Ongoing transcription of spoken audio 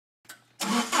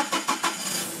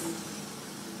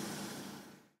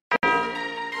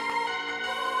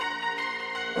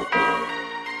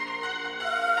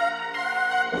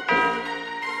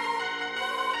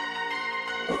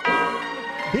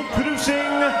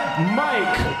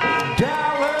Mike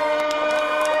Dallas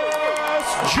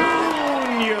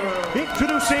Jr.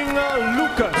 Introducing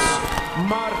Lucas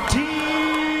Matthysse.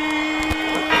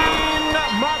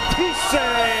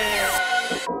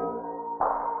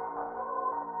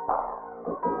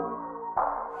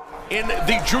 In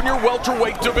the junior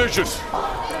welterweight division.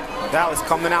 Dallas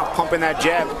coming out, pumping that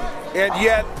jab. And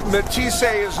yet, Matthysse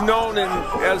is known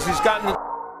as he's gotten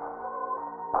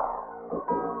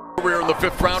career in the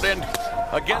 5th round, and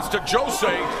against a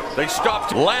Jose, they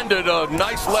stopped, landed a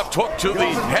nice left hook to the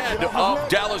head of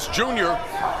Dallas Jr.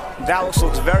 Dallas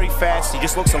looks very fast. He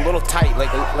just looks a little tight, like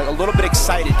a little bit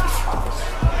excited.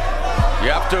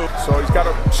 You have to. So he's got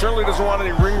certainly doesn't want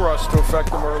any ring rust to affect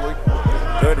him early.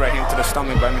 Good right hand to the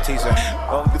stomach by Matthysse.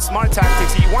 Well, with smart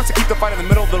tactics, he wants to keep the fight in the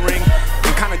middle of the ring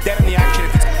and kind of deaden the action.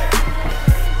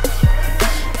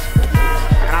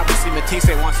 And obviously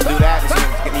Matthysse wants to do that.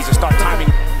 He needs to start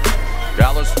timing.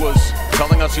 Dallas was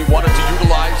telling us he wanted to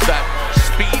utilize that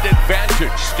speed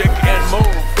advantage, stick and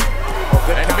move.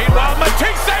 And meanwhile,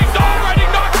 Matthysse already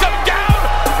knocks him down.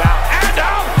 He's out. And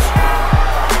out.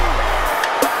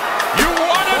 You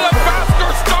wanted a faster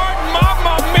start,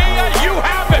 Mamma Mia, you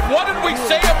have it. What did we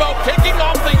say about kicking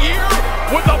off the year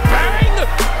with a bang?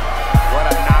 What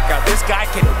a knockout. This guy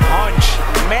can punch.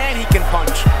 Man, he can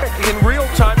punch. In real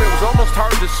time, it was almost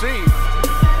hard to see.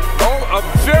 Oh, a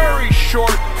very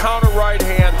short counter right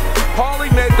hand.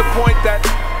 Paulie made the point that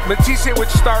Matthysse would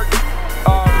start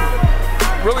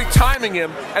really timing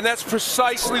him, and that's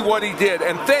precisely what he did.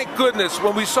 And thank goodness,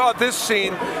 when we saw this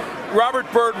scene, Robert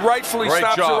Byrd rightfully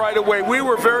stops it right away. We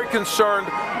were very concerned.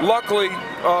 Luckily,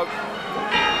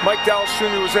 Mike Dallas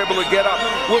Jr. was able to get up.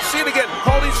 We'll see it again.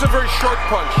 Paulie's a very short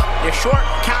punch. Yeah, short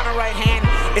counter right hand.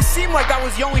 It seemed like that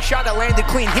was the only shot that landed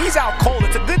clean. He's out cold.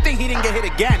 It's a good thing he didn't get hit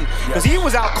again, because he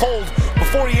was out cold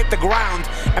before he hit the ground.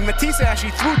 And Matthysse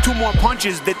actually threw 2 more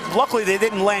punches that luckily they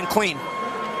didn't land clean.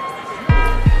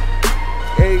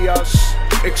 A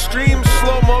extreme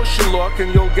slow motion look,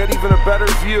 and you'll get even a better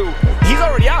view. He's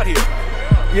already out here.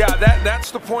 Yeah,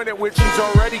 that's the point at which he's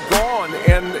already gone,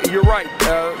 and you're right.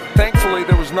 Thankfully,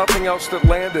 there was nothing else that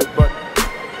landed, but...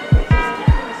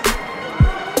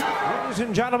 Ladies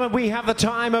and gentlemen, we have the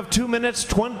time of 2 minutes,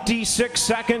 26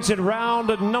 seconds in round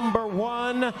number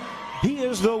 1. He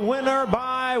is the winner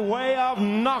by way of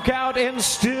knockout and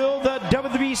still the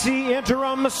WBC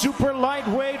interim super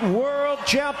lightweight world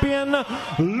champion,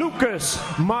 Lucas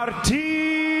Matthysse.